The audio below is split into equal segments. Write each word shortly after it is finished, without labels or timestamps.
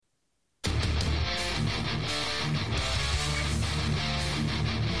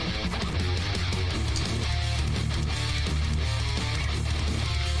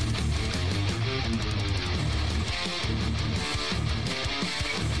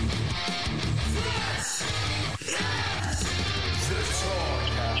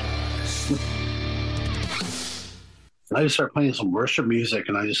I just started playing some worship music,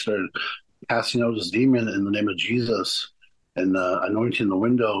 and I just started casting out this demon in the name of Jesus, and anointing the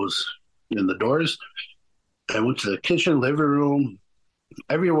windows and the doors. I went to the kitchen, living room,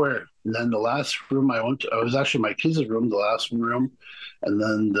 everywhere. And then the last room I went to, it was actually my kids' room, the last room, and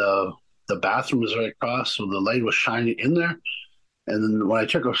then the bathroom was right across, so the light was shining in there. And then when I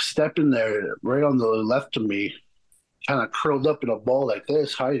took a step in there, right on the left of me, kind of curled up in a ball like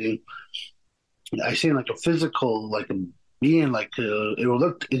this, hiding. I seen like a physical, like a being, like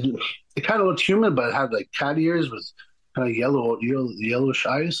it kind of looked human, but it had like cat ears with kind of yellowish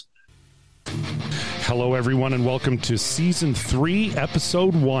eyes. Hello, everyone, and welcome to Season 3,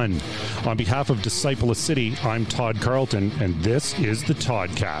 Episode 1. On behalf of Disciple City, I'm Todd Carlton, and this is the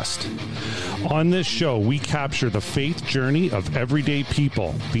Toddcast. On this show, we capture the faith journey of everyday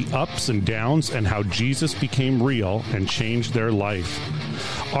people, the ups and downs, and how Jesus became real and changed their life.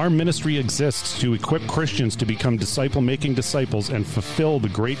 Our ministry exists to equip Christians to become disciple-making disciples and fulfill the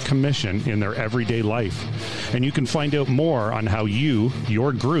Great Commission in their everyday life. And you can find out more on how you,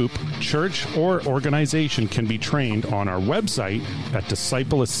 your group, church, or organization can be trained on our website at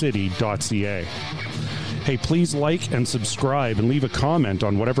disciplecity.ca. Hey, please like and subscribe and leave a comment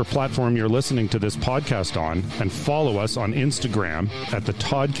on whatever platform you're listening to this podcast on, and follow us on Instagram at the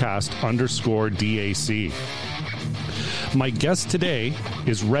Toddcast_DAC. My guest today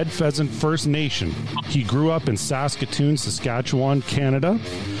is Red Pheasant First Nation. He grew up in Saskatoon, Saskatchewan, Canada.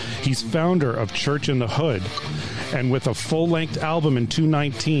 He's founder of Church in the Hood, and with a full-length album in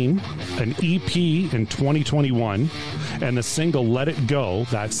 2019, an EP in 2021, and the single Let It Go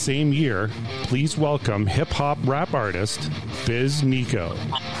that same year, please welcome hip-hop rap artist Biz Nico.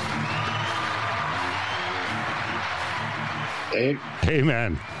 Hey. Hey,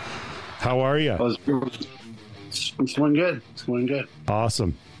 man. How are you? It's going good. It's going good.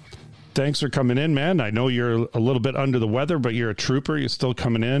 Awesome. Thanks for coming in, man. I know you're a little bit under the weather, but you're a trooper. You're still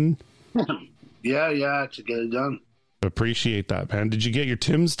coming in. Yeah, to get it done. Appreciate that, man. Did you get your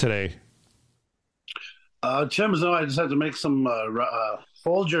Tims today? Tim's, no, I just had to make some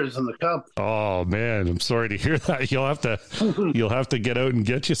Folgers in the cup. Oh, man, I'm sorry to hear that. You'll have to get out and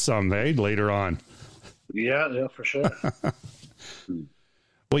get you some, later on. Yeah, for sure.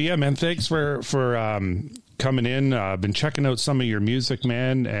 Well, yeah, man, thanks for coming in. I've been checking out some of your music,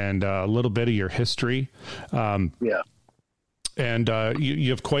 man, and a little bit of your history. Yeah. And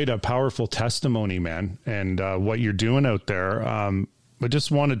you have quite a powerful testimony, man, and what you're doing out there. I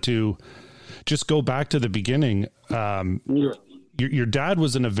just wanted to go back to the beginning. Your dad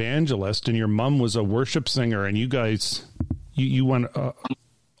was an evangelist, and your mom was a worship singer, and you guys, you went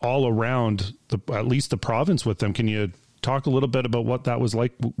all around at least the province with them. Can you talk a little bit about what that was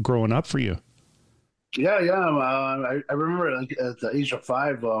like growing up for you? Yeah. I remember, like, at the age of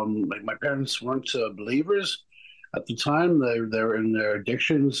 5, like, my parents weren't believers at the time. They were in their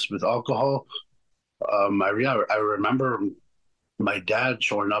addictions with alcohol. I remember my dad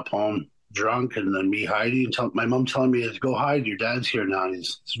showing up home drunk, and then me hiding. My mom telling me to go hide. Your dad's here now.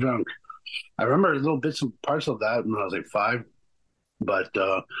 He's drunk. I remember little bits and parts of that when I was like 5, but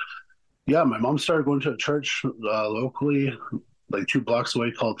yeah, my mom started going to a church locally, like 2 blocks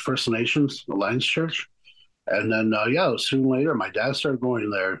away, called First Nations Alliance Church. And then, soon later, my dad started going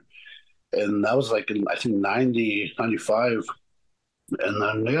there. And that was like in, I think, 90, 95. And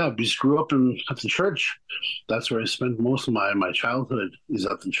then, we just grew up at the church. That's where I spent most of my childhood, is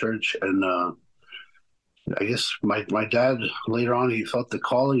at the church. And I guess my dad, later on, he felt the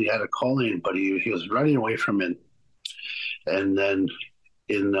calling. He had a calling, but he was running away from it. And then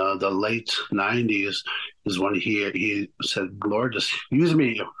in the late 90s is when he said, Lord, just use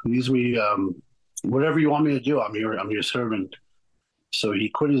me, whatever you want me to do. I'm your servant. So he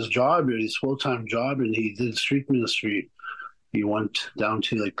quit his job, his full-time job, and he did street ministry. He went down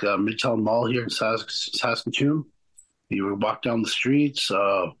to like Midtown Mall here in Saskatoon. He would walk down the streets,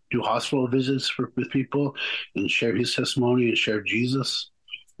 do hospital visits with people, and share his testimony and share Jesus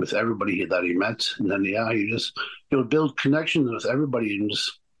with everybody that he met. And then, he would build connections with everybody and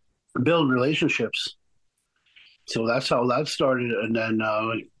just build relationships. So that's how that started. And then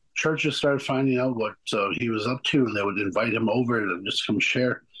churches started finding out what he was up to, and they would invite him over to just come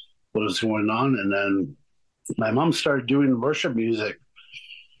share what was going on. And then my mom started doing worship music,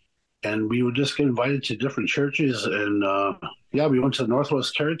 and we would just get invited to different churches. And we went to the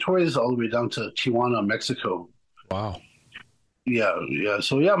Northwest Territories all the way down to Tijuana, Mexico. Wow. Yeah.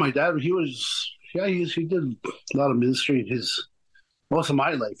 So my dad, he did a lot of ministry most of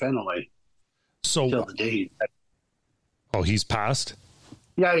my life anyway. So until the day he's passed?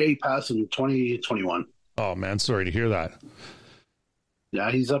 Yeah, he passed in 2021. Oh man, sorry to hear that. Yeah,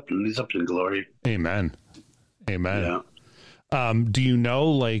 he's up in glory. Amen. Amen. Do you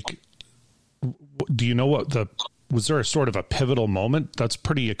know, was there a sort of a pivotal moment? That's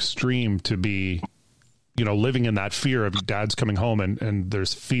pretty extreme to be, living in that fear of dad's coming home and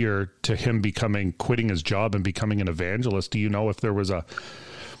there's fear to him quitting his job and becoming an evangelist. Do you know if there was a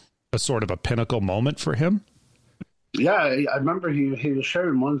sort of a pinnacle moment for him? Yeah, I remember he was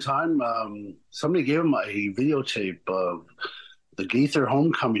sharing one time, somebody gave him a videotape of the Gaither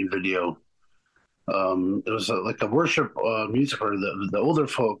homecoming video. It was like a worship music for the older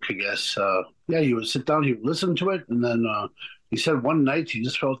folk, I guess. He would sit down, he would listen to it, and then he said one night he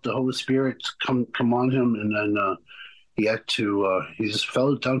just felt the Holy Spirit come on him, and then he just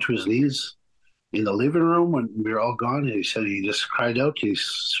fell down to his knees in the living room when we were all gone. And he said he just cried out, he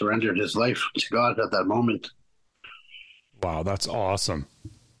surrendered his life to God at that moment. Wow, that's awesome.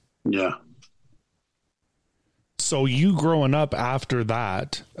 Yeah. So you growing up after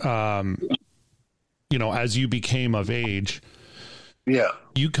that, as you became of age,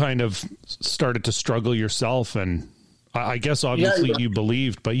 you kind of started to struggle yourself. And I guess obviously you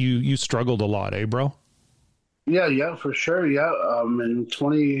believed, but you struggled a lot, eh, bro? Yeah, for sure. Yeah. In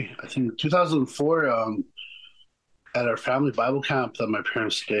 2004, at our family Bible camp that my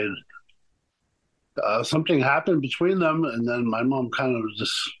parents did, something happened between them. And then my mom kind of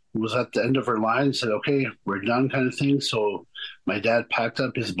just was at the end of her line and said, okay, we're done kind of thing. So my dad packed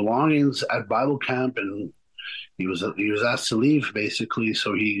up his belongings at Bible camp and he was asked to leave basically.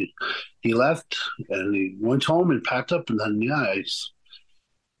 So he left and he went home and packed up. And then, that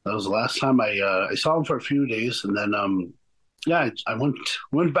was the last time I saw him for a few days. And then, I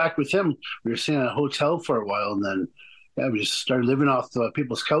went back with him. We were staying at a hotel for a while. And then, we just started living off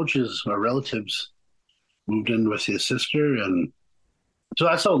people's couches. Our relatives moved in with his sister. And so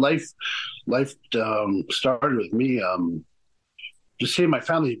that's how life started with me. Just seeing my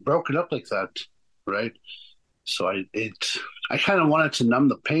family broken up like that, right? So I kind of wanted to numb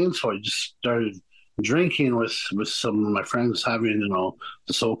the pain, so I just started drinking with some of my friends, having the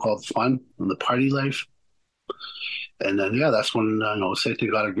so-called fun and the party life. And then that's when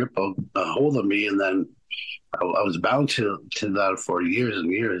Satan got a hold of me, and then I was bound to that for years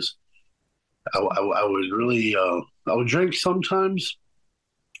and years. I was really I would drink sometimes.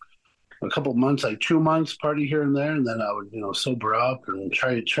 A couple months, like 2 months, party here and there, and then I would, sober up and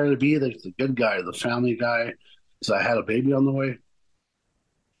try to be the good guy, the family guy, because I had a baby on the way.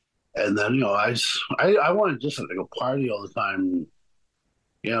 And then, I wanted just to go party all the time.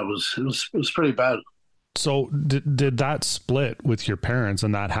 Yeah, it was pretty bad. So did that split with your parents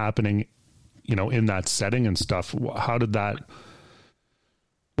and that happening, in that setting and stuff? How did that?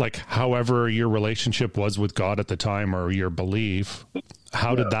 However your relationship was with God at the time or your belief,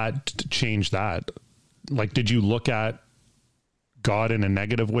 how did that change that? Did you look at God in a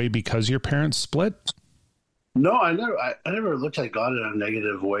negative way because your parents split? No, I never looked at God in a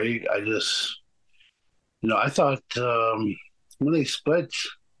negative way. I just, I thought when they split,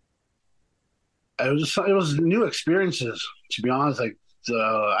 it was new experiences, to be honest.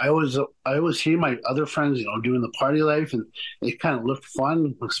 I always see my other friends, doing the party life, and it kind of looked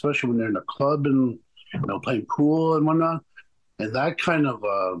fun, especially when they're in the club and playing pool and whatnot. And that kind of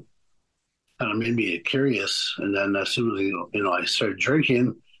made me curious. And then as soon as I started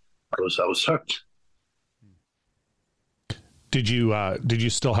drinking, I was hooked. Did you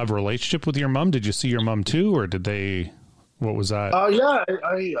still have a relationship with your mom? Did you see your mom too, or did they? What was that?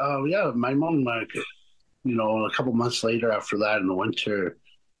 My mom. A couple months later after that in the winter,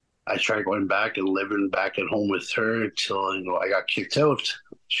 I tried going back and living back at home with her until I got kicked out.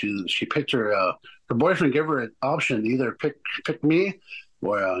 She picked her boyfriend gave her an option, either pick me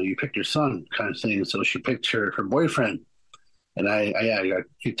or you pick your son kind of thing. So she picked her boyfriend, and I got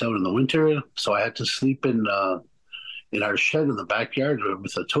kicked out in the winter, so I had to sleep in our shed in the backyard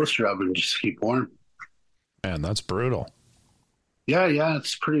with a toaster oven just to keep warm. Man, that's brutal. Yeah,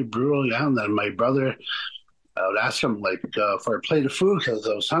 it's pretty brutal. Yeah, and then my brother, I would ask him for a plate of food because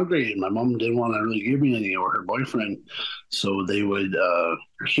I was hungry, and my mom didn't want to really give me any, or her boyfriend. So he would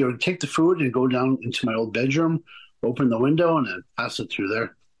take the food and go down into my old bedroom, open the window, and then pass it through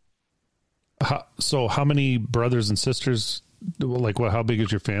there. So how many brothers and sisters? How big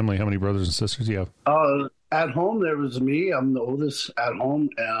is your family? How many brothers and sisters do you have? At home, there was me. I'm the oldest at home.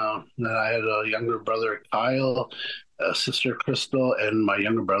 Then I had a younger brother, Kyle, sister Crystal, and my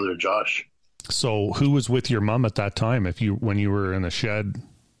younger brother Josh. So who was with your mom at that time? When you were in the shed?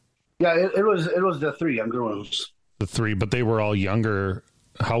 Yeah, it was the three younger ones. The three, but they were all younger.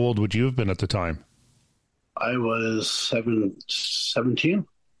 How old would you have been at the time? I was 17.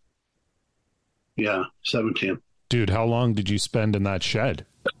 Yeah, 17. Dude, how long did you spend in that shed?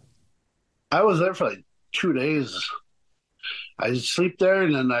 I was there for 2 days. I just sleep there,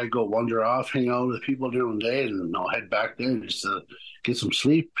 and then I go wander off, hang out with people during the day, and I'll head back there just to get some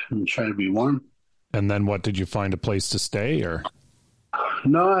sleep and try to be warm. And then what, did you find a place to stay, or?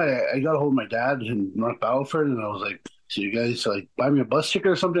 No, I got a hold of my dad in North Battleford, and I was like, so you guys like buy me a bus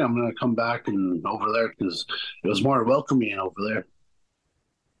ticket or something? I'm going to come back and over there because it was more welcoming over there.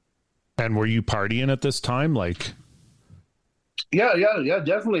 And were you partying at this time? Like, yeah,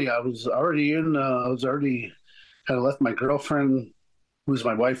 definitely. I was already kind of left my girlfriend, who's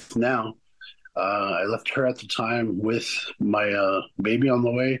my wife now. I left her at the time with my baby on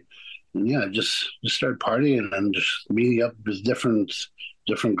the way. And yeah, just started partying and just meeting up with different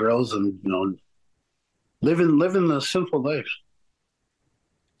girls and, living the simple life.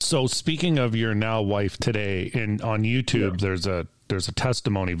 So speaking of your now wife today, on YouTube, there's a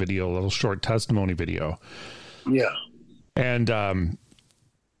testimony video, a little short testimony video. Yeah. And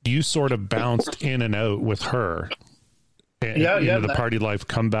you sort of bounced in and out with her into the party life,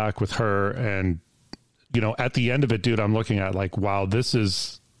 come back with her. And, at the end of it, dude, I'm looking at like, wow, this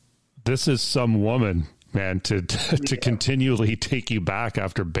is some woman, man, to continually take you back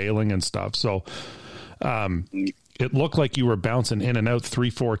after bailing and stuff. So it looked like you were bouncing in and out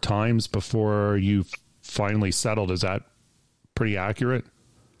 3-4 times before you finally settled. Is that pretty accurate?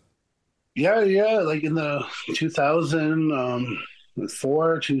 Yeah. Like in the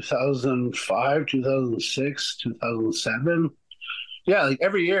 2004, 2005, 2006, 2007. Yeah, like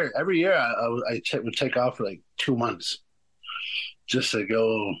every year I would take off for like 2 months just to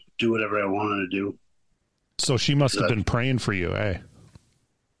go do whatever I wanted to do. So she must have been praying for you, eh?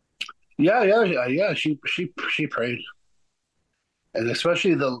 Yeah. She prayed, and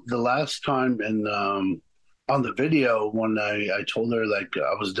especially the last time on the video when I told her like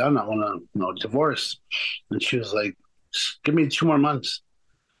I was done, I want to divorce, and she was like, "Give me 2 more months."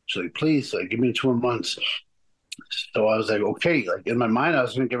 She's like, "Please, like, give me 2 more months." So I was like, "Okay." Like in my mind, I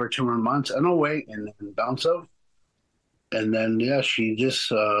was going to give her 2 more months, and I'll wait and bounce out. And then, she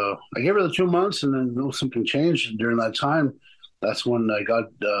just, I gave her the 2 months, and then something changed during that time. That's when I got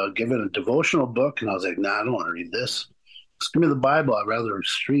given a devotional book, and I was like, nah, I don't want to read this. Just give me the Bible. I'd rather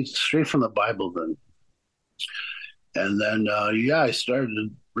straight from the Bible then. And then, I started to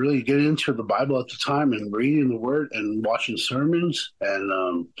really get into the Bible at the time and reading the Word and watching sermons. And,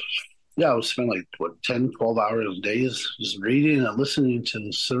 I would spend like, 10, 12 hours days just reading and listening to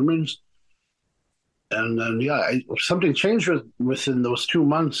the sermons. And then, something changed within those 2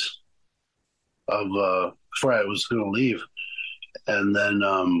 months of before I was going to leave. And then,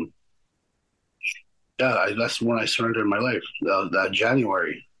 that's when I surrendered my life, that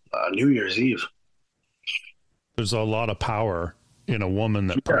January, New Year's Eve. There's a lot of power in a woman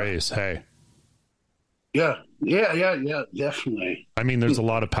that prays, hey. Yeah, definitely. I mean, there's a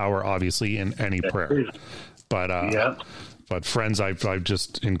lot of power, obviously, in any prayer. But But friends, I've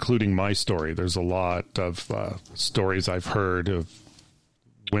just, including my story, there's a lot of stories I've heard of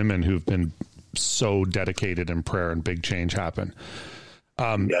women who've been so dedicated in prayer and big change happen.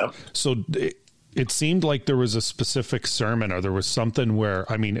 So it seemed like there was a specific sermon, or there was something where,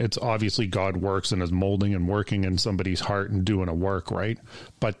 I mean, it's obviously God works and is molding and working in somebody's heart and doing a work, right?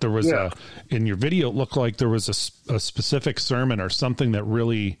 But there was in your video, it looked like there was a specific sermon or something that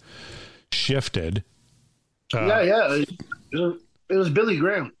really shifted. It was Billy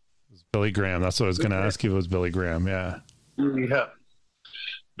Graham. It was Billy Graham. That's what I was going to ask you. It was Billy Graham. Yeah.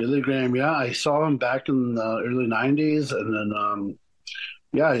 Billy Graham. Yeah. I saw him back in the early 90s. And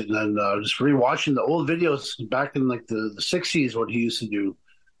then, just rewatching the old videos back in like the 60s, what he used to do.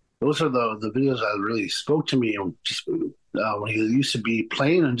 Those are the videos that really spoke to me. Just when he used to be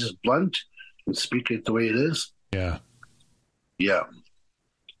plain and just blunt and speak it the way it is. Yeah. Yeah.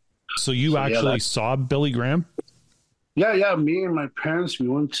 So you actually saw Billy Graham? Yeah. Me and my parents, we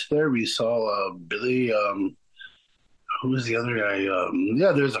went there. We saw Billy. Who was the other guy?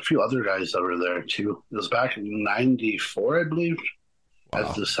 There's a few other guys that were there too. It was back in '94, I believe,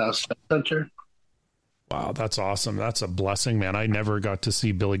 at the South Center. Wow, that's awesome. That's a blessing, man. I never got to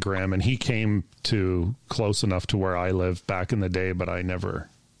see Billy Graham, and he came to close enough to where I lived back in the day, but I never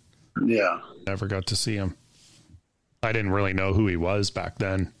got to see him. I didn't really know who he was back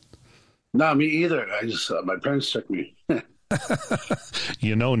then. No, me either. I just, my parents took me.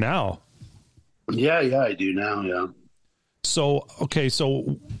 You know now. Yeah, I do now, yeah. So, okay,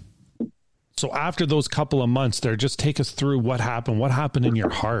 so after those couple of months there, just take us through what happened. What happened in your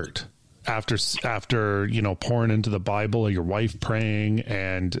heart after pouring into the Bible, your wife praying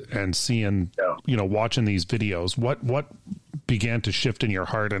and seeing, watching these videos? What began to shift in your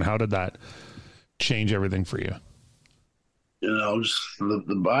heart, and how did that change everything for you? Just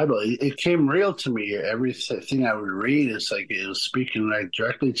the Bible. It came real to me. Everything I would read, it's like it was speaking right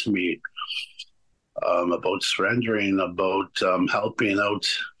directly to me, about surrendering, about helping out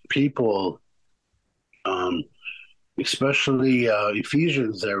people, um, especially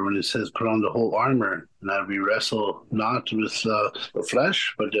Ephesians there when it says put on the whole armor, and that we wrestle not with the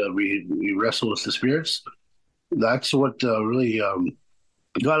flesh, but we wrestle with the spirits. That's what really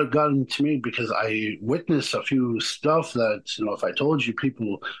got into me, because I witnessed a few stuff that, if I told you,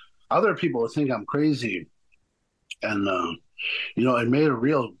 other people would think I'm crazy, and it made it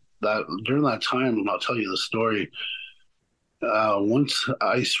real. That during that time, and I'll tell you the story. Once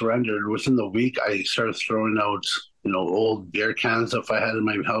I surrendered, within the week, I started throwing out, old beer cans if I had in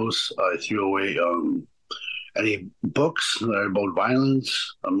my house. I threw away any books that are about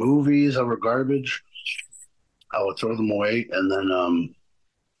violence, movies that were garbage. I would throw them away, and then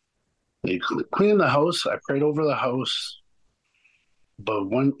they cleaned the house. I prayed over the house. But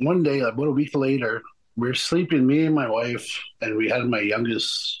one day, about a week later, we were sleeping, me and my wife, and we had my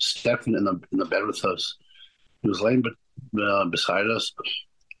youngest Stefan in the bed with us. He was laying beside us,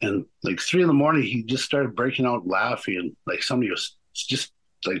 and like 3 a.m, he just started breaking out laughing, like somebody was just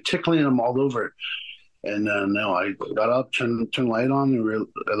like tickling him all over. And no, I got up, turned the light on, and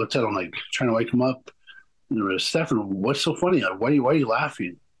I looked at him like trying to wake him up. And there was, Stefan, what's so funny? Why are you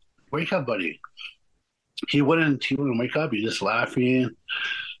laughing? Wake up, buddy. He wouldn't wake up. He just laughing.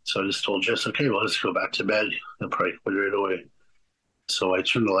 So I just told Jess, okay, well, let's go back to bed. I'll probably put it right away. So I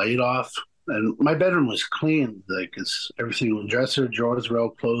turned the light off, and my bedroom was clean. Like everything was dresser, drawers were all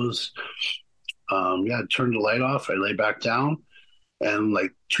closed. I turned the light off. I lay back down, and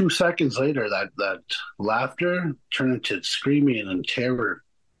like 2 seconds later, that laughter turned into screaming and terror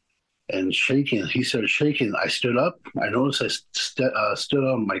and shaking. He started shaking. I stood up. I noticed I stood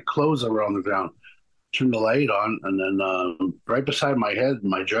up. My clothes that were on the ground. Turned the light on, and then right beside my head,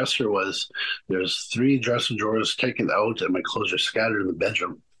 my dresser there's 3 dresser drawers taken out, and my clothes are scattered in the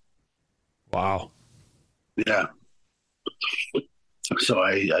bedroom. Wow. Yeah. So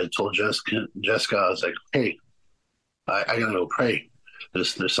I told Jessica, I was like, hey, I gotta go pray.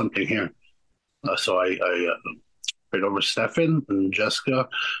 There's something here. So I prayed over Stefan and Jessica,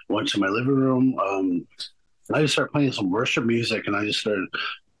 went to my living room. I just started playing some worship music, and I just started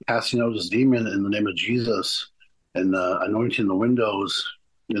casting out this demon in the name of Jesus, and anointing the windows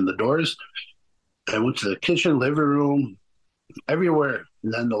and the doors. I went to the kitchen, living room, everywhere.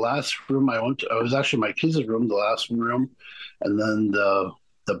 And then the last room I went to, it was actually my kids' room, the last room. And then the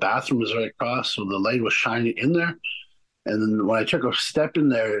bathroom was right across, so the light was shining in there. And then when I took a step in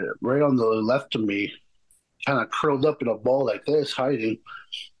there, right on the left of me, kind of curled up in a ball like this, hiding,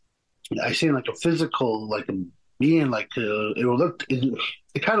 I seen like a physical, like a being, like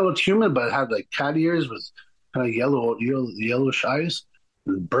it kind of looked human, but it had like cat ears with kind of yellowish eyes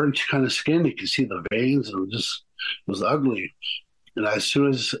and burnt kind of skin. You could see the veins, and it was ugly. And as soon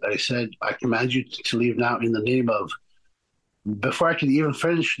as I said, I command you to leave now in the name of, before I could even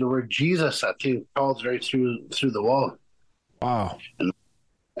finish the word Jesus, that thing crawled right through the wall. Wow.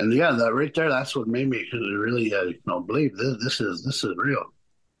 And yeah, that right there, that's what made me really believe this is real.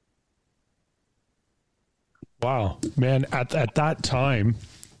 Wow, man! At that time,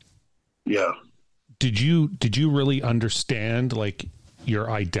 yeah. Did you really understand like your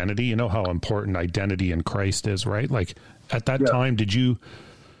identity? You know how important identity in Christ is, right? Like at that time,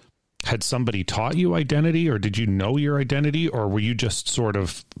 had somebody taught you identity, or did you know your identity, or were you just sort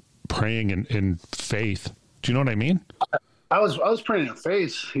of praying in faith? Do you know what I mean? I was praying in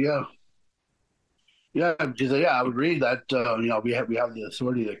faith. Yeah. Yeah, because I would read that we have the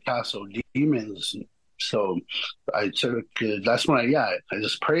authority to cast out demons. So I took that's when I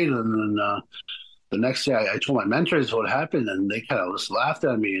just prayed, and then the next day I told my mentors what happened, and they kind of just laughed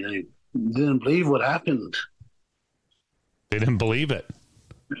at me, and they didn't believe what happened. They didn't believe it.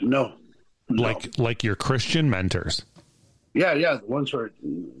 No. Like your Christian mentors. Yeah, the ones who are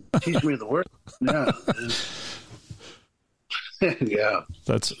teaching me the word. Yeah. Yeah.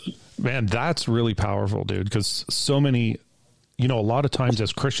 That's really powerful, dude, because so many, a lot of times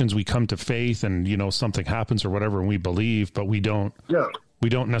as Christians, we come to faith and, something happens or whatever, and we believe, but we don't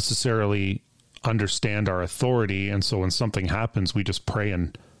necessarily understand our authority. And so when something happens, we just pray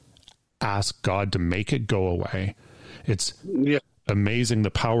and ask God to make it go away. It's amazing the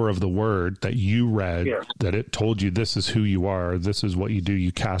power of the word that you read, that it told you this is who you are, this is what you do,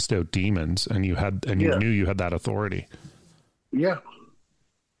 you cast out demons, and you knew you had that authority. Yeah.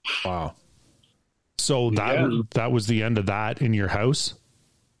 Wow. So that was the end of that in your house?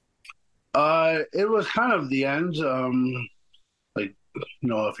 It was kind of the end.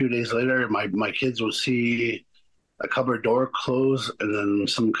 A few days later, my kids would see a cupboard door close, and then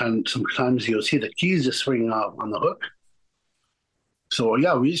sometimes you'll see the keys just swinging off on the hook. So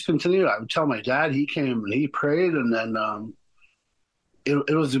yeah, we just continued. I would tell my dad. He came and he prayed, and then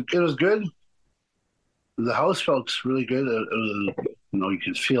it was good. The house felt really good. It was, you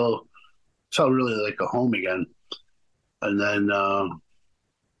could felt really like a home again. And then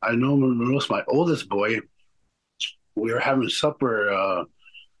I know when it was my oldest boy, we were having supper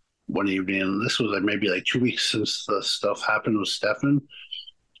one evening, and this was maybe 2 weeks since the stuff happened with Stefan.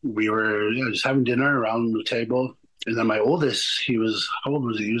 We were just having dinner around the table, and then my oldest, how old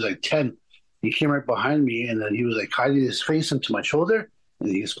was he? He was 10. He came right behind me, and then he was hiding his face into my shoulder, and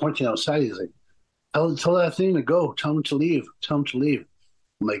he was pointing outside. He's like, tell that thing to go. Tell him to leave. Tell him to leave.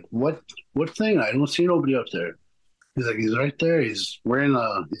 I'm like, what thing? I don't see nobody up there. He's like, he's right there. He's wearing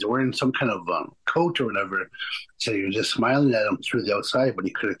some kind of coat or whatever. So he was just smiling at him through the outside, but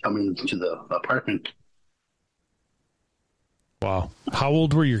he could have come into the apartment. Wow. How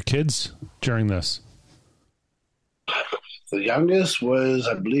old were your kids during this? The youngest was,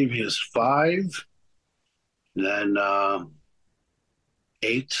 I believe he was 5, then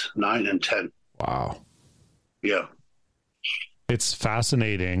 8, 9, and 10. Wow. Yeah. It's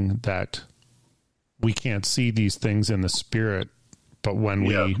fascinating that we can't see these things in the spirit, but when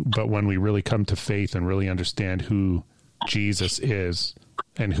we really come to faith and really understand who Jesus is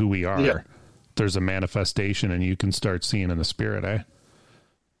and who we are, there's a manifestation, and you can start seeing in the spirit, eh?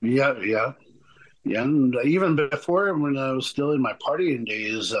 Yeah. And even before, when I was still in my partying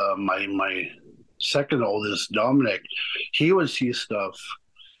days, my second oldest, Dominic, he would see stuff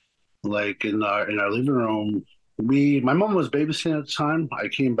in our living room. My mom was babysitting at the time. I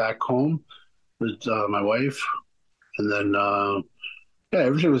came back home with my wife, and then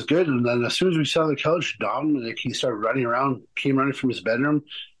everything was good. And then as soon as we sat on the couch, Dominic, he started running around, came running from his bedroom,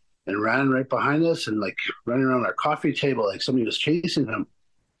 and ran right behind us, and running around our coffee table like somebody was chasing him.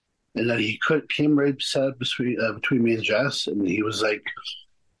 And then he came right sat between me and Jess, and he was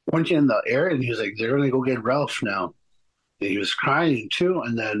pointing in the air, and he was like, "They're going to go get Ralph now." And he was crying too.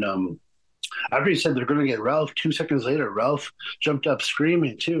 And then after he said they're going to get Ralph, 2 seconds later, Ralph jumped up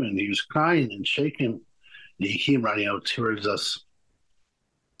screaming too, and he was crying and shaking. And he came running out towards us.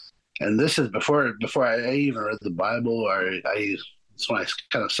 And this is before I even read the Bible, or that's when I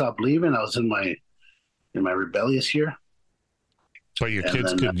kind of stopped believing. I was in my rebellious year. But your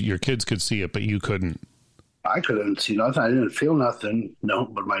kids could see it, but you couldn't. I couldn't see nothing. I didn't feel nothing. No,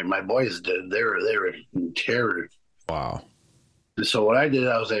 but my boys did. They were in terror. Wow. So what I did,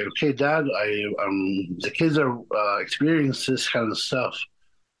 I was like, okay, Dad, the kids are experiencing this kind of stuff.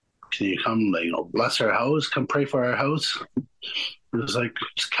 Can you come, bless our house? Come pray for our house. It was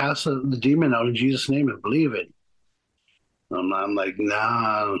just cast the demon out in Jesus' name and believe it. I'm like,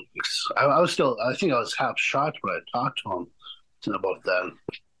 nah. I think I was half shocked when I talked to him about that.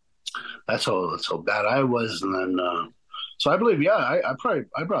 That's how bad I was. And then, so I believe, I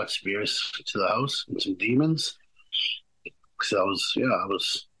brought spirits to the house and some demons. Because I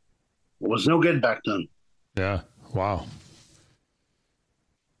was no good back then. Yeah. Wow.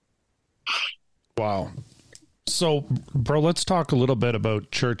 So, bro, let's talk a little bit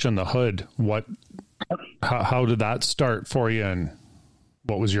about Church in the Hood. How did that start for you, and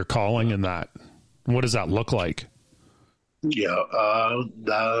what was your calling in that? What does that look like? Yeah.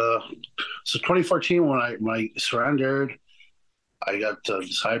 So 2014, when I surrendered, I got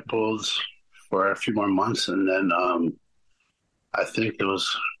disciples for a few more months, and then I think it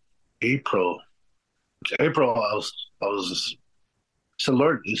was April. I was said,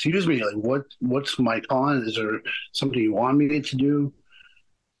 Lord, excuse me, what's my calling? Is there something you want me to do?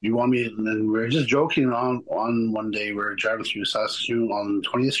 You want me? And then we were just joking on one day. We were driving through Saskatoon on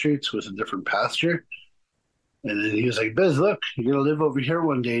 20th Street with a different pastor. And then he was like, Biz, look, you're going to live over here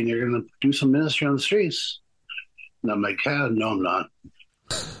one day and you're going to do some ministry on the streets. And I'm like, no, I'm not.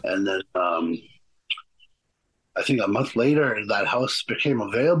 And then I think a month later, that house became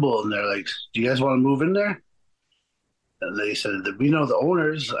available, and they're like, do you guys want to move in there? And they said that we know the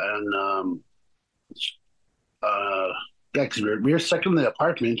owners, and because we were second in the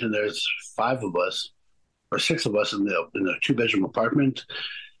apartment, and there's 5 of us or 6 of us in the 2-bedroom apartment.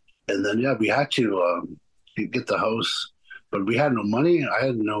 And then we had to get the house, but we had no money. I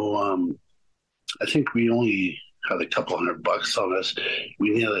had no. I think we only had a couple $100 on us. We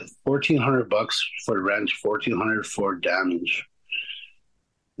needed $1,400 for rent, $1,400 for damage.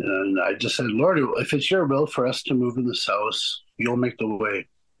 And I just said, Lord, if it's your will for us to move in this house, you'll make the way.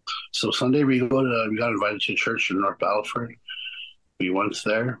 So Sunday we got invited to church in North Battleford. We went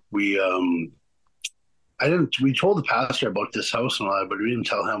there. I didn't. We told the pastor about this house and all that, but we didn't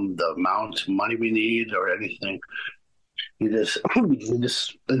tell him the amount of money we need or anything. He just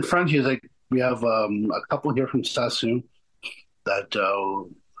in front. He's like, we have a couple here from Sassoon that are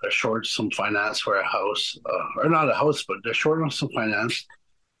short some finance for a house, or not a house, but they're short on some finance.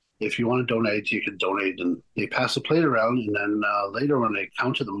 If you want to donate, you can donate. And they pass the plate around, and then later when they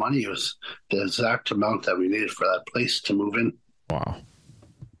counted the money, it was the exact amount that we needed for that place to move in. Wow.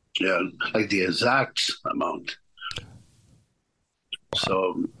 Yeah, like the exact amount. Wow.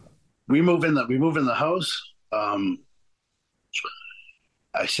 So we move in the house.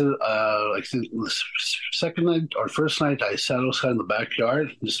 I said, I think the second night or first night, I sat outside in the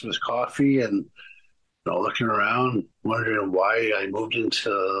backyard just with coffee and looking around, wondering why I moved into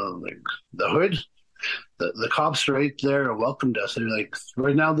like the hood. The cops right there welcomed us. They're like,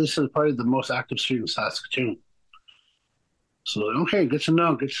 right now, this is probably the most active street in Saskatoon. So, okay, good to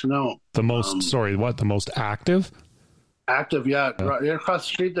know. The most, the most active? Active, yeah. Right across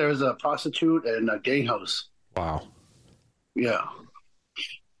the street, there's a prostitute and a gang house. Wow. Yeah.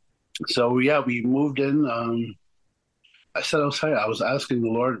 So, yeah, we moved in. I sat outside. I was asking the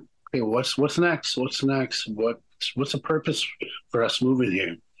Lord, okay, what's next? What's next? What's the purpose for us moving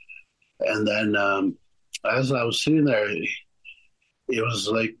here? And then as I was sitting there, it was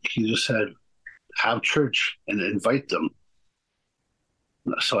like he just said, have church and invite them.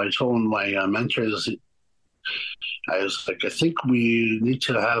 So I told my mentors, I was like, I think we need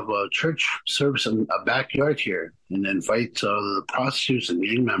to have a church service in a backyard here and invite the prostitutes and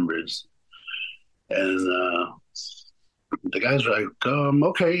gang members. And the guys were like,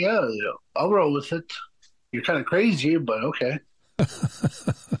 okay, yeah, I'll roll with it. You're kind of crazy, but okay.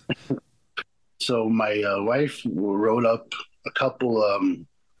 So my wife wrote up a couple, I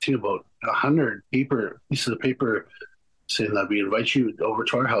think about 100 pieces of paper saying that we invite you over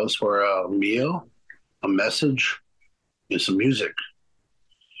to our house for a meal, a message, and some music.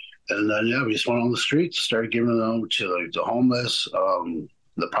 And then, yeah, we just went on the streets, started giving them to like the homeless,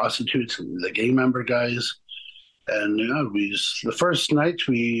 the prostitutes, the gang member guys. And yeah, the first night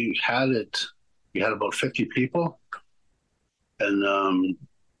we had about 50 people. And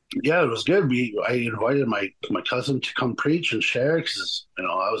yeah, it was good. I invited my cousin to come preach and share because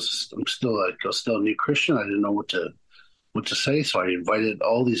I'm still a new Christian. I didn't know what to say, so I invited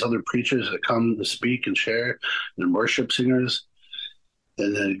all these other preachers to come to speak and share, and worship singers.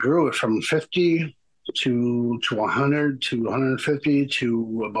 And then it grew from 50 to 100 to 150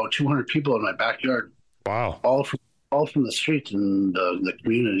 to about 200 people in my backyard. Wow! All from the street and the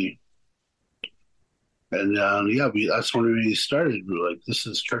community. And yeah, that's when we started. We were like, this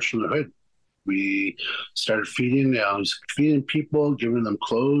is Church in the Hood. We started feeding people, giving them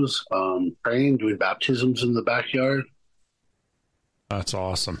clothes, praying, doing baptisms in the backyard. That's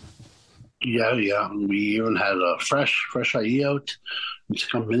awesome. Yeah. We even had a fresh IE out to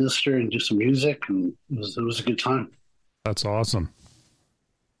come minister and do some music, and it was a good time. That's awesome.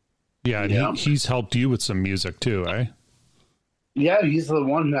 Yeah, and he's helped you with some music too, eh? Yeah, he's the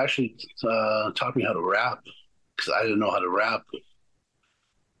one who actually taught me how to rap because I didn't know how to rap.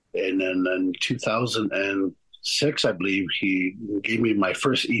 And then in 2006, I believe, he gave me my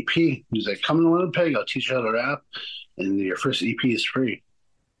first EP. He's like, come to Winnipeg, I'll teach you how to rap, and your first EP is free.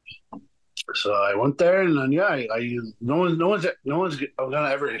 So I went there, and then no one's gonna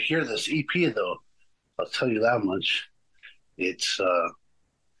ever hear this EP though. I'll tell you that much. It's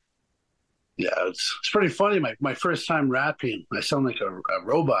it's pretty funny. My first time rapping, I sound like a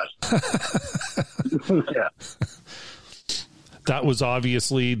robot. Yeah. That was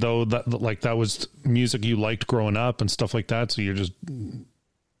obviously though that was music you liked growing up and stuff like that. So you're just.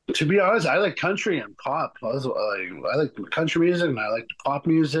 To be honest, I like country and pop. I like country music and I like pop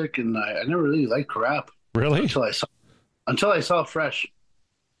music, and I never really liked rap. Really? Until I saw Fresh,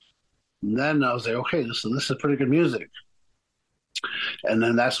 and then I was like, okay, this is pretty good music. And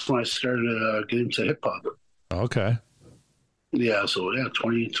then that's when I started getting into hip hop. Okay. Yeah. So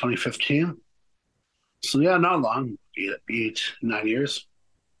 2015. So yeah, not long. 9 years.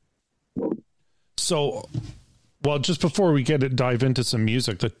 So. Well, just before we dive into some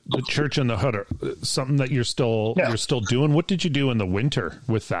music, the Church in the Hood, something that you're still doing. What did you do in the winter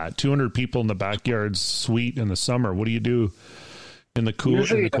with that? 200 people in the backyard, sweet in the summer. What do you do in the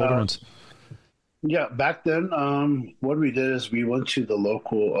colder months? Yeah, back then, what we did is we went to the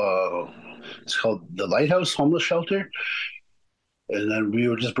local. It's called the Lighthouse Homeless Shelter, and then we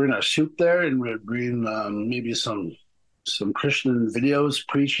would just bring our soup there, and we'd bring maybe some Christian videos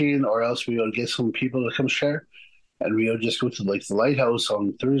preaching, or else we would get some people to come share. And we would just go to like the Lighthouse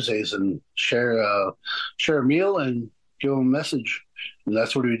on Thursdays and share a meal and give them a message. And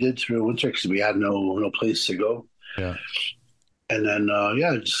that's what we did through winter because we had no place to go. Yeah. And then,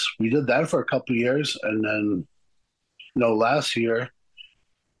 we did that for a couple of years. And then, last year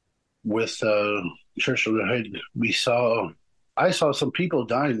with Church of the Hood, I saw some people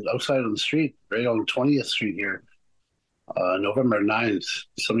dying outside on the street, right on 20th Street here. November 9th,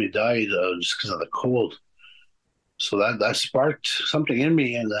 somebody died just because of the cold. So that sparked something in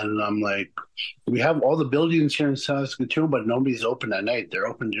me. And then I'm like, we have all the buildings here in Saskatoon, but nobody's open at night. They're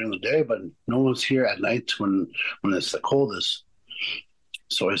open during the day, but no one's here at night when it's the coldest.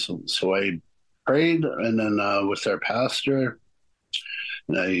 So I prayed, and then with our pastor,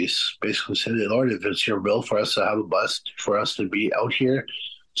 and I basically said, Lord, if it's your will for us to have a bus, for us to be out here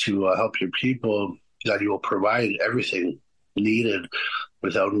to help your people, that you will provide everything needed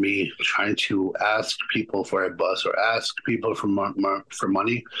without me trying to ask people for a bus or ask people for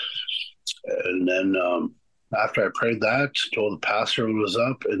money. And then after I prayed that, told the pastor what was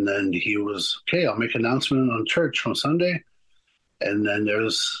up, and then he was, okay, I'll make an announcement on church on Sunday. And then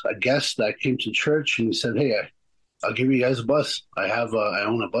there's a guest that came to church and he said, hey, I'll give you guys a bus. I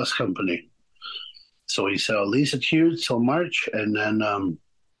own a bus company. So he said, I'll lease it to you till March. And then,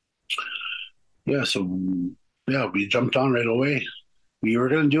 we jumped on right away. We were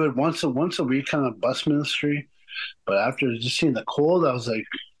going to do it once a week kind of bus ministry. But after just seeing the cold, I was like,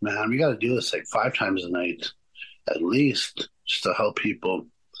 man, we got to do this like 5 times a night, at least, just to help people.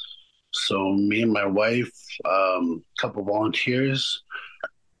 So me and my wife, a couple volunteers,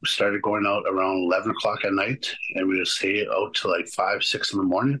 started going out around 11 o'clock at night, and we would stay out till like 5, 6 in the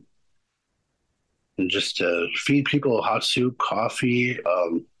morning. And just to feed people hot soup, coffee,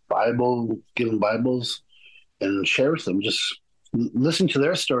 give them Bibles, and share with them. Just listen to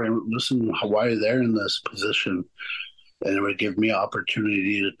their story and listen why they're in this position. And it would give me an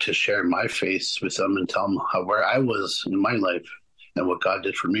opportunity to share my faith with them and tell them where I was in my life and what God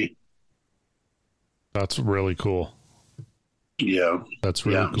did for me. That's really cool. Yeah. That's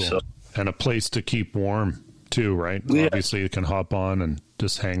really cool. So, and a place to keep warm too, right? Yeah. Obviously you can hop on and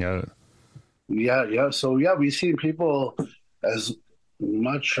just hang out. Yeah. So we've seen people as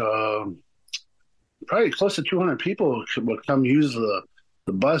much, probably close to 200 people would come use the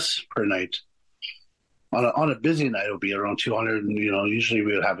bus per night. On a busy night, it would be around 200. And, usually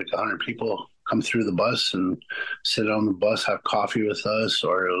we would have like 100 people come through the bus and sit on the bus, have coffee with us,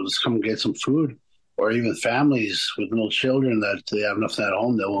 or just come get some food. Or even families with little children that they have nothing at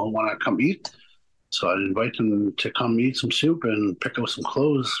home, they won't want to come eat. So I'd invite them to come eat some soup and pick up some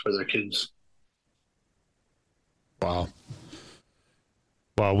clothes for their kids. Wow.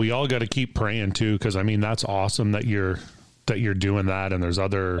 Well, we all got to keep praying too, because that's awesome that you're doing that, and there's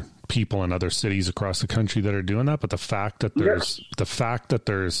other people in other cities across the country that are doing that. But the fact that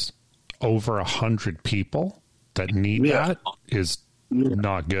there's over 100 people that need that is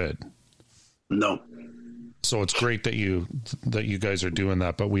not good. No. So it's great that you guys are doing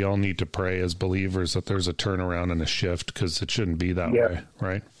that, but we all need to pray as believers that there's a turnaround and a shift, because it shouldn't be that way,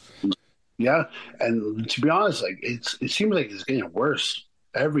 right? Yeah, and to be honest, like it seems like it's getting worse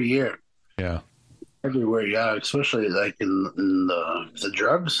every year. Yeah, everywhere. Yeah, especially like in the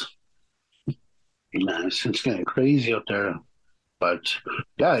drugs. Man, it's getting crazy out there. But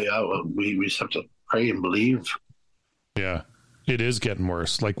we just have to pray and believe. Yeah. It is getting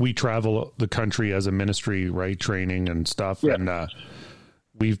worse. Like, we travel the country as a ministry, right? Training and stuff. Yeah. And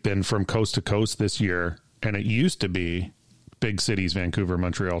we've been from coast to coast this year. And it used to be big cities, Vancouver,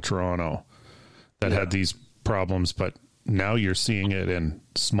 Montreal, Toronto, that had these problems. But now you're seeing it in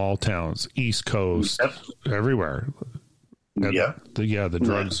small towns, East Coast, everywhere. And the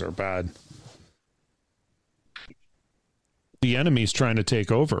drugs are bad. The enemy's trying to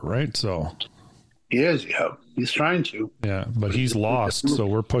take over, right? So... He is, yeah. He's trying to. Yeah, but he's lost, so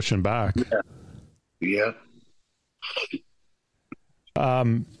we're pushing back. Yeah.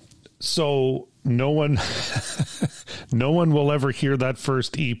 So no one will ever hear that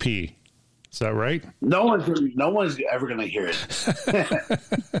first EP. Is that right? No one's ever going to hear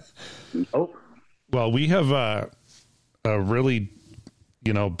it. Nope. Well, we have a really,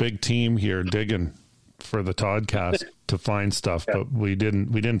 big team here digging for the Toddcast to find stuff, but we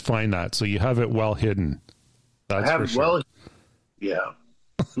didn't find that. So you have it well hidden. That's for sure. Yeah.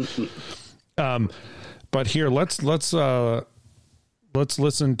 But here, let's listen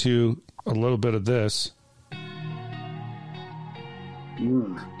to a little bit of this.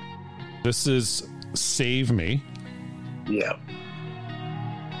 This is Save Me. Yeah.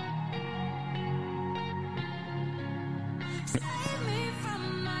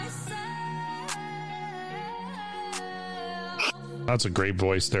 That's a great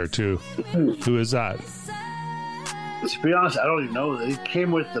voice there too. Who is that? To be honest, I don't even know. It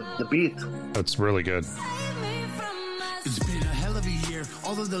came with the beat. That's really good. It's been a hell of a year.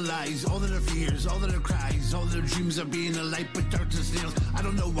 All of the lies, all of the fears, all of the cries, all of the dreams of being a light, but darkness nails. I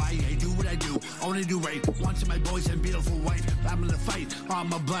don't know why I do what I do. I want to do right. Wanting my boys and beautiful wife. I'm gonna fight.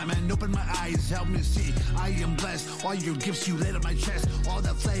 I'm a blind man. Open my eyes, help me see. I am blessed. All your gifts you laid on my chest. All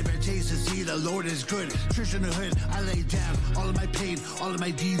the flavor, taste and see. The Lord is good. Church in the hood, I lay down. All of my pain, all of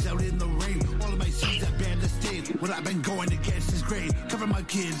my deeds out in the rain. All of my seeds that bear the stain. What I've been going against is great. Cover my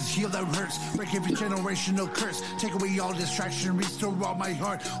kids, heal their hurts. Break every generational curse. Take away all distraction, restore all my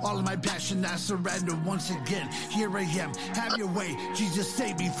heart, all of my passion. I surrender once again. Here I am, have your way. Jesus,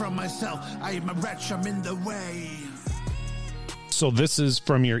 save me from myself. I am a wretch, I'm in the way. So this is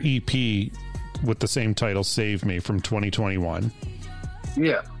from your EP with the same title, Save Me, from 2021.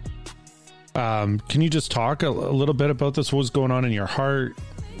 Yeah. Can you just talk a little bit about this? What was going on in your heart?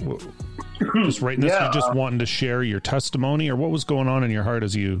 Just writing this, you just wanting to share your testimony, or what was going on in your heart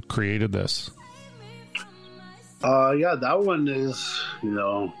as you created this? Yeah, that one is,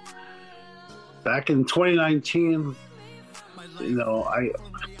 back in 2019,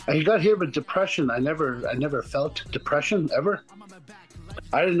 I got hit with depression. I never felt depression ever.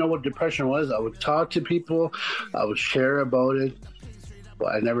 I didn't know what depression was. I would talk to people, I would share about it,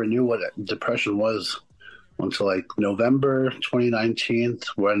 but I never knew what depression was until like November 2019,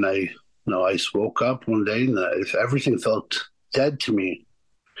 when I woke up one day and everything felt dead to me.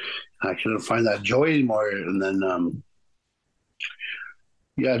 I couldn't find that joy anymore, and then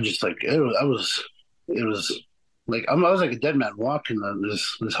just like it was like I was like a dead man walking.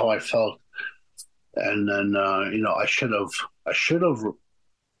 This is how I felt, and then I should have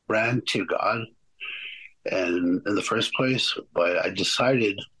ran to God, and in the first place, but I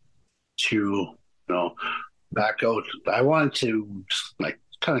decided to back out. I wanted to like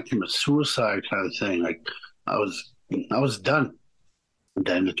kind of commit suicide kind of thing. Like I was done at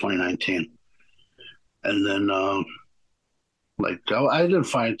the end of 2019, and then I didn't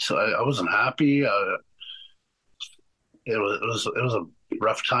find, I wasn't happy. It was a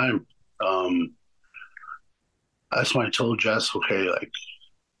rough time. That's when I told Jess, okay,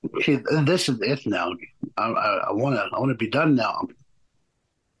 this is it now. I want to be done now.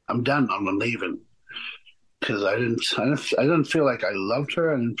 I'm done. I'm leaving, because I didn't feel like I loved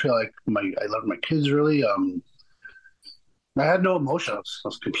her. I didn't feel like I loved my kids really. I had no emotion. I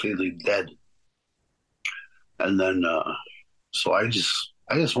was completely dead. And then, so I just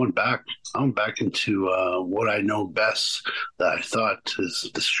went back. I went back into what I know best, that I thought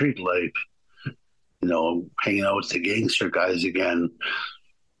is the street life. Hanging out with the gangster guys again.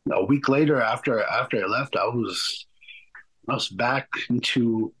 A week later, after I left, I was back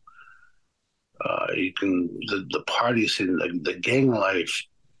into the party scene, the gang life,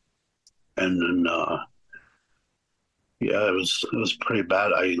 and then. Yeah, it was pretty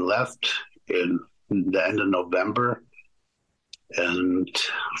bad. I left in the end of November, and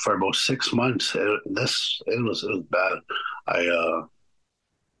for about 6 months, it was bad. I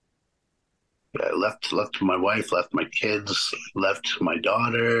left my wife, left my kids, left my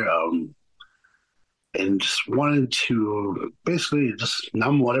daughter, and just wanted to basically just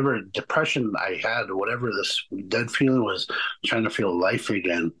numb whatever depression I had, or whatever this dead feeling was, trying to feel life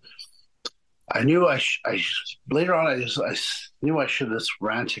again. I knew later on I knew I should have just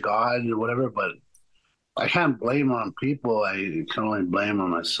ran to God or whatever, but I can't blame on people. I can only blame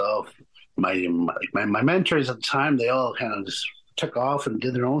on myself. My mentors at the time, they all kind of just took off and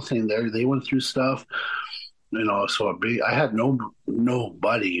did their own thing. They went through stuff, so I had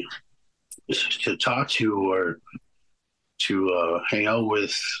nobody to talk to or to hang out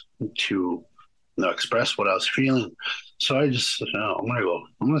with, to express what I was feeling. So I just,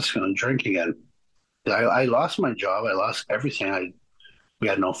 I'm just going to drink again. I lost my job. I lost everything. We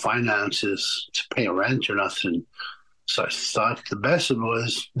had no finances to pay rent or nothing. So I thought the best of it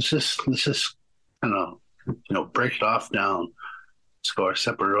was, let's just kind of, break it off now. Let's go our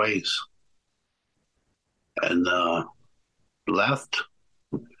separate ways. And left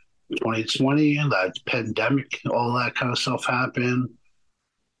 2020, that pandemic, all that kind of stuff happened.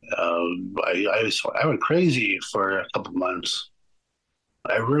 I went crazy for a couple months.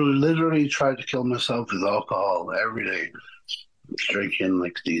 I really literally tried to kill myself with alcohol every day, drinking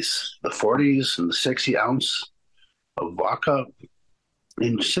like the 40s and the 60 ounce of vodka,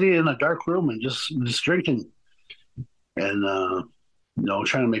 and sitting in a dark room and just drinking, and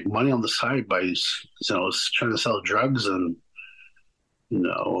trying to make money on the side by trying to sell drugs, and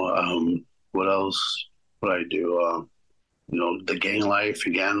what else would I do? The gang life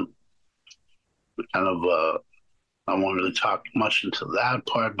again. Kind of, I won't really talk much into that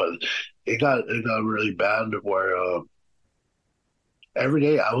part, but it got really bad where every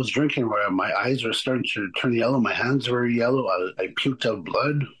day I was drinking where my eyes were starting to turn yellow, my hands were yellow. I puked out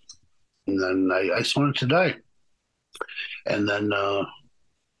blood, and then I just wanted to die. And then I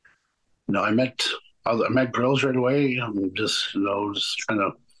met girls right away. I'm just just trying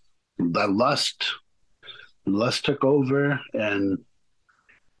to that lust took over, and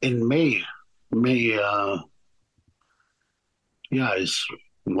in May, one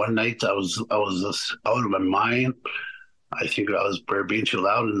night I was just out of my mind. I think I was being too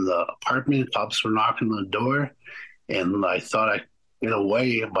loud in the apartment. Cops were knocking on the door, and I thought I get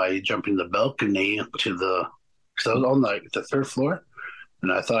away by jumping the balcony because I was on the third floor,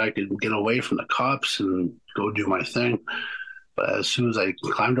 and I thought I could get away from the cops and go do my thing. But as soon as I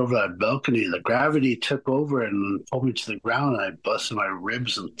climbed over that balcony, the gravity took over and pulled me to the ground, and I busted my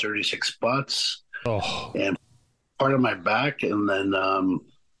ribs in 36 spots and part of my back. And then,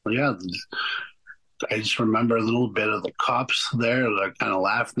 I just remember a little bit of the cops there that kind of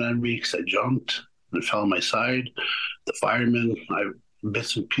laughing at me because I jumped and fell on my side. The firemen,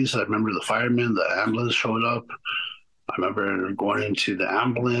 bits and pieces. I remember the firemen, the ambulance showed up. I remember going into the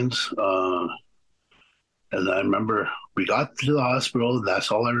ambulance, and I remember we got to the hospital, and that's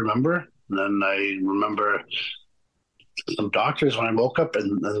all I remember. And then I remember some doctors when I woke up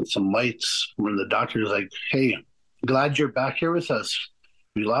and some lights when the doctor was like, "Hey, glad you're back here with us.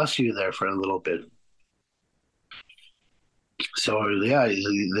 We lost you there for a little bit." So yeah,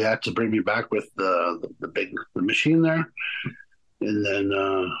 they had to bring me back with the machine there. And then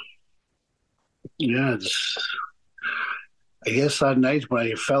I guess that night when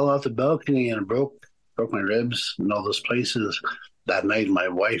I fell off the balcony and broke my ribs and all those places, that night my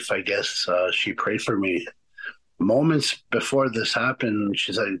wife, I guess, she prayed for me. Moments before this happened,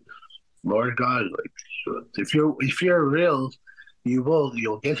 she said, "Lord God, like if you're real,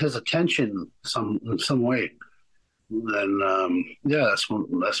 you'll get his attention in some way." And that's when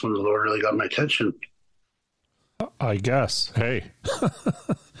the Lord really got my attention. I guess. Hey.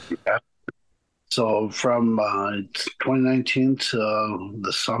 Yeah. So from 2019 to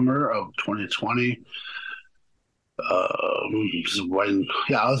the summer of 2020, when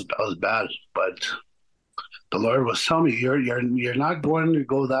I was bad, but the Lord was telling me, "You're not going to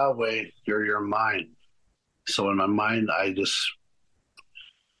go that way. You're mine." So in my mind, I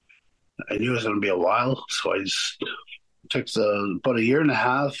knew it was going to be a while, so I just took about a year and a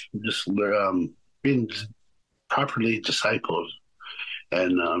half just being properly discipled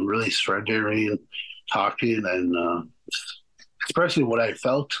and really surrendering, talking, and expressing what I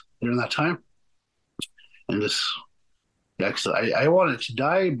felt during that time. And just, I wanted to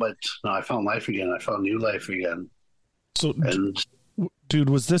die, but no, I found life again. I found new life again. So, dude,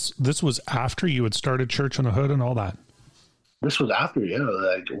 was this was after you had started Church in the Hood and all that? This was after, yeah.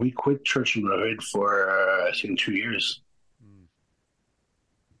 Like we quit Church in the Hood for I think 2 years.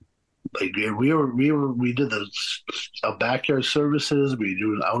 Like we did the backyard services, we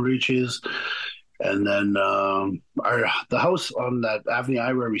do outreaches, and then the house on that Avenue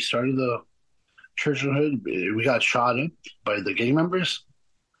I where we started the Church in the Hood, we got shot up by the gang members.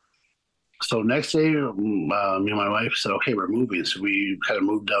 So next day, me and my wife said, "Okay, we're moving." So we kind of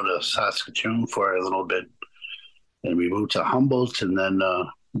moved out of Saskatoon for a little bit. And we moved to Humboldt, and then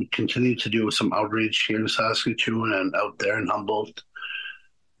we continued to do some outreach here in Saskatoon and out there in Humboldt.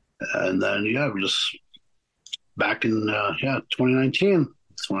 And then, we just back in 2019.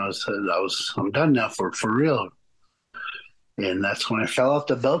 That's when I said I'm done now for real. And that's when I fell off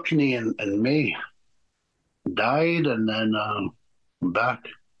the balcony in May, died, and then I'm back.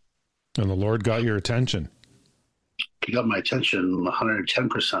 And the Lord got your attention. He got my attention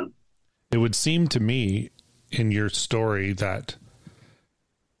 110%. It would seem to me in your story that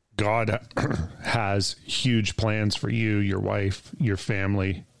God has huge plans for you, your wife, your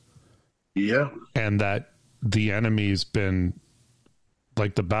family. Yeah. And that the enemy's been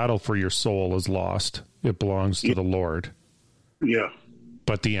like the battle for your soul is lost. It belongs to the Lord. Yeah.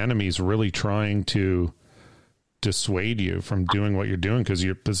 But the enemy's really trying to dissuade you from doing what you're doing because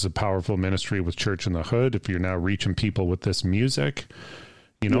this is a powerful ministry with Church in the Hood. If you're now reaching people with this music,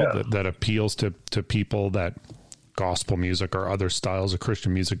 that appeals to people that gospel music or other styles of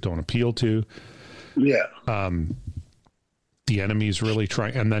Christian music don't appeal to. Yeah. The enemy's really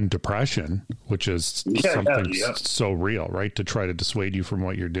trying, and then depression, which is something so real, right? To try to dissuade you from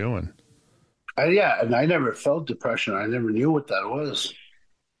what you're doing. And I never felt depression. I never knew what that was.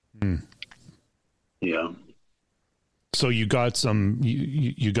 Yeah. So you got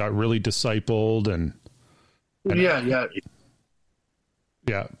you got really discipled and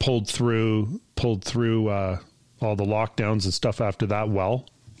pulled through all the lockdowns and stuff after that. Well,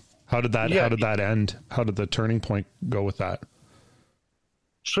 how did that end? How did the turning point go with that?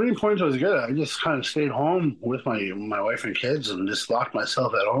 Turning point was good. I just kind of stayed home with my wife and kids and just locked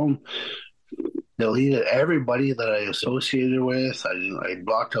myself at home. Deleted everybody that I associated with. I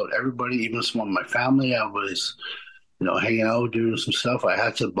blocked out everybody, even some of my family. I was, hanging out, doing some stuff. I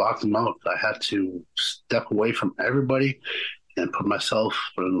had to block them out. I had to step away from everybody and put myself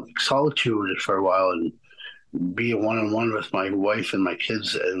in solitude for a while and be a one-on-one with my wife and my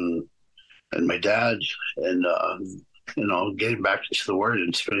kids and my dad and getting back into the Word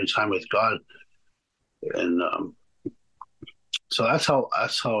and spending time with God. And so that's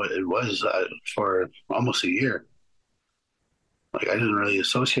how it was for almost a year. Like I didn't really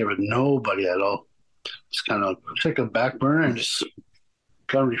associate with nobody at all. Just kind of take a back burner and just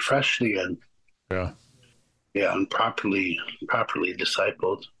got refreshed again. Yeah. Yeah, and properly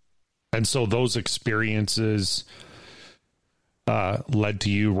discipled. And so those experiences led to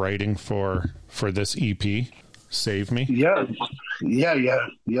you writing for this EP, Save Me? Yeah.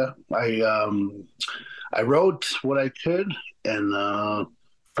 I wrote what I could, and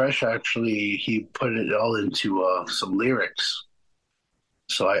Fresh actually he put it all into some lyrics.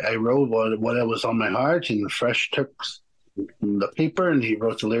 So I wrote what was on my heart, and Fresh took the paper and he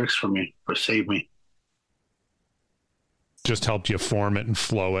wrote the lyrics for me for Save Me. Just helped you form it and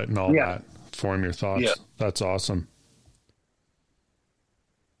flow it and all that. Form your thoughts. Yeah. That's awesome.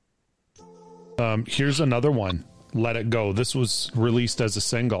 Here's another one. Let It Go. This was released as a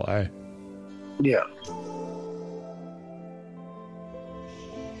single, eh? Yeah.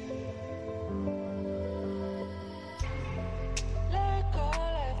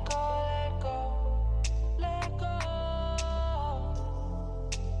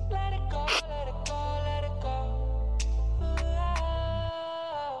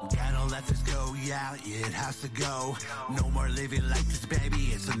 It has to go. No more living like this,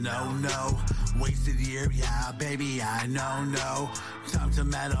 baby. It's a no-no. Wasted year, yeah, baby. I know, no. Time to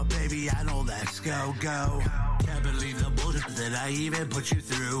metal, baby. I know. Let's go. Can't believe the bullshit that I even put you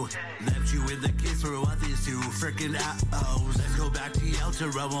through. Left you in the kiss for what these two freaking uh-ohs. Let's go back to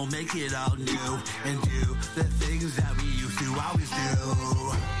Yeltera. We'll make it all new and do the things that we used to always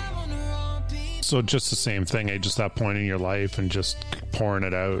do. So just the same thing, eh? Just that point in your life and just pouring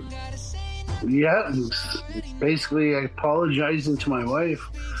it out. Yeah, basically apologizing to my wife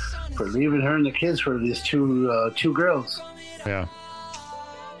for leaving her and the kids for these two girls. Yeah.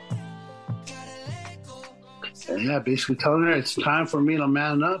 And yeah, basically telling her it's time for me to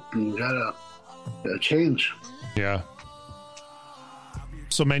man up and gotta change. Yeah.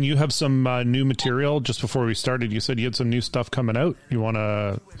 So, man, you have some new material. Just before we started, you said you had some new stuff coming out. You want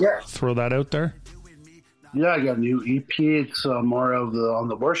to throw that out there? Yeah, I got a new EP. It's more of on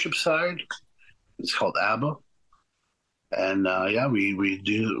the worship side. It's called ABBA. And we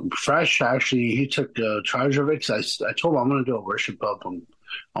do. Fresh, actually, he took charge of it. I told him I'm going to do a worship album.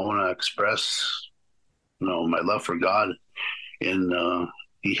 I want to express, my love for God. And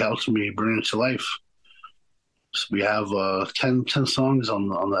he helps me bring it to life. So we have 10 songs on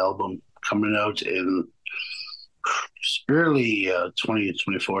the album coming out in early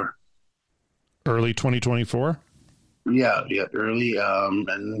 2024. Early 2024? Yeah, early.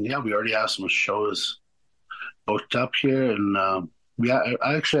 And we already have some shows booked up here. And I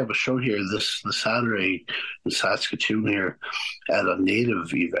actually have a show here this Saturday in Saskatoon here at a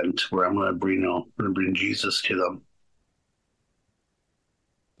Native event where I'm going to bring Jesus to them.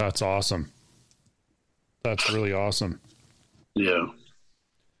 That's awesome. That's really awesome. Yeah.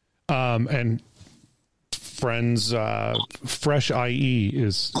 And friends, Fresh IE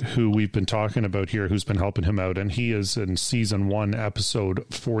is who we've been talking about here, who's been helping him out. And he is in season 1, episode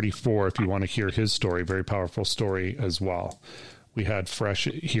 44. If you want to hear his story, very powerful story as well. We had Fresh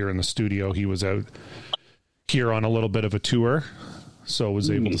here in the studio. He was out here on a little bit of a tour, so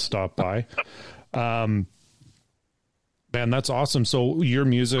was able to stop by. Man, that's awesome. So your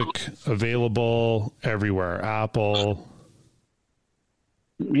music available everywhere, Apple.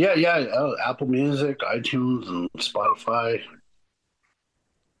 Yeah. Apple Music, iTunes, and Spotify.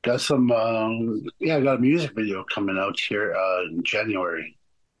 Got some. I got a music video coming out here in January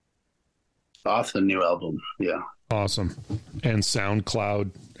off the new album. Yeah. Awesome. And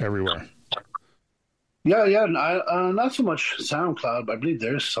SoundCloud everywhere. Yeah. Not so much SoundCloud, but I believe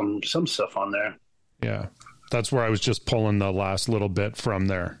there's some stuff on there. Yeah. That's where I was just pulling the last little bit from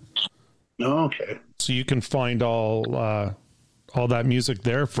there. Oh, okay. So you can find all that music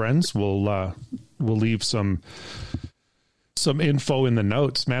there, friends. We'll leave some info in the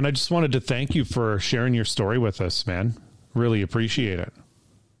notes, man. I just wanted to thank you for sharing your story with us, man. Really appreciate it.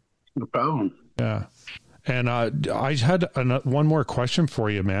 No problem. Yeah. And I had one more question for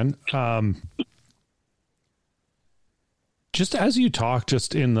you, man. Just as you talk,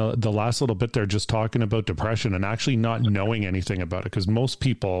 just in the last little bit there, just talking about depression and actually not knowing anything about it, because most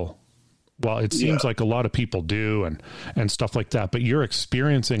people, well, it seems like a lot of people do and stuff like that, but you're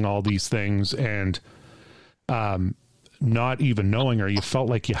experiencing all these things and not even knowing, or you felt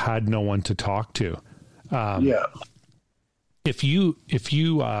like you had no one to talk to. If you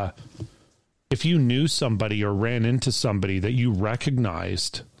knew somebody or ran into somebody that you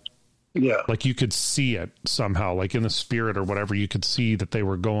recognized, like you could see it somehow, like in the spirit or whatever, you could see that they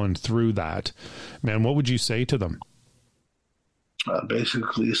were going through that, man, what would you say to them?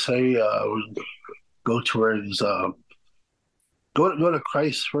 Basically say, go towards, go to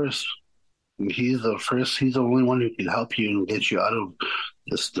Christ first. He's the only one who can help you and get you out of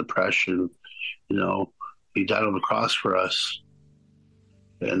this depression. You know, he died on the cross for us.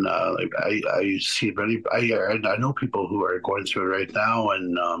 And like I see many, I know people who are going through it right now,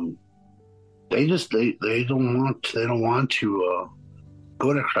 and they don't want to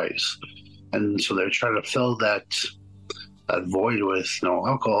go to Christ, and so they're trying to fill that void with, you know,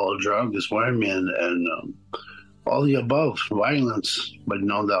 alcohol, drugs, women, and all the above, violence. But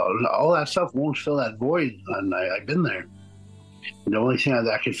no, all that stuff won't fill that void, and I've been there. And the only thing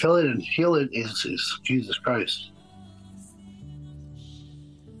that can fill it and heal it is Jesus Christ.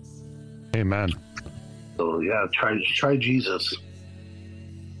 Amen. So yeah, try Jesus.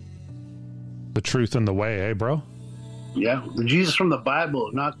 The truth and the way, eh, bro? Yeah, the Jesus from the Bible,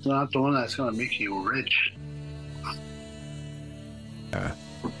 not the one that's going to make you rich. Yeah.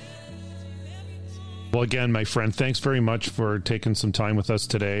 Well, again, my friend, thanks very much for taking some time with us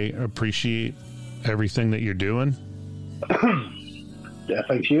today. I appreciate everything that you're doing. Yeah,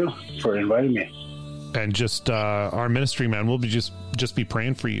 thank you for inviting me. And just our ministry, man, we'll be just be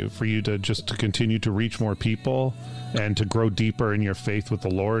praying for you to continue to reach more people and to grow deeper in your faith with the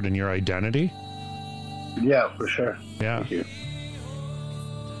Lord and your identity. Yeah, for sure. Yeah. Thank you.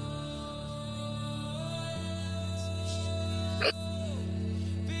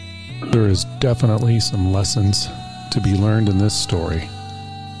 There is definitely some lessons to be learned in this story.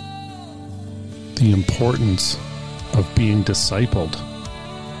 The importance of being discipled.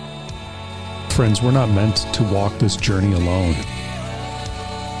 Friends, we're not meant to walk this journey alone.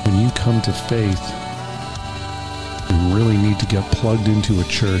 When you come to faith, you really need to get plugged into a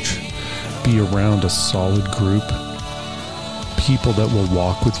church, be around a solid group, people that will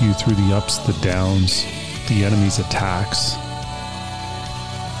walk with you through the ups, the downs, the enemy's attacks,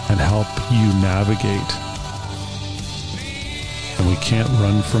 and help you navigate. And we can't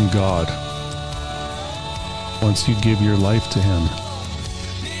run from God. Once you give your life to Him,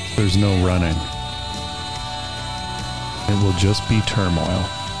 there's no running. It will just be turmoil.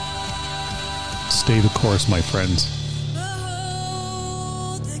 Stay the course, my friends.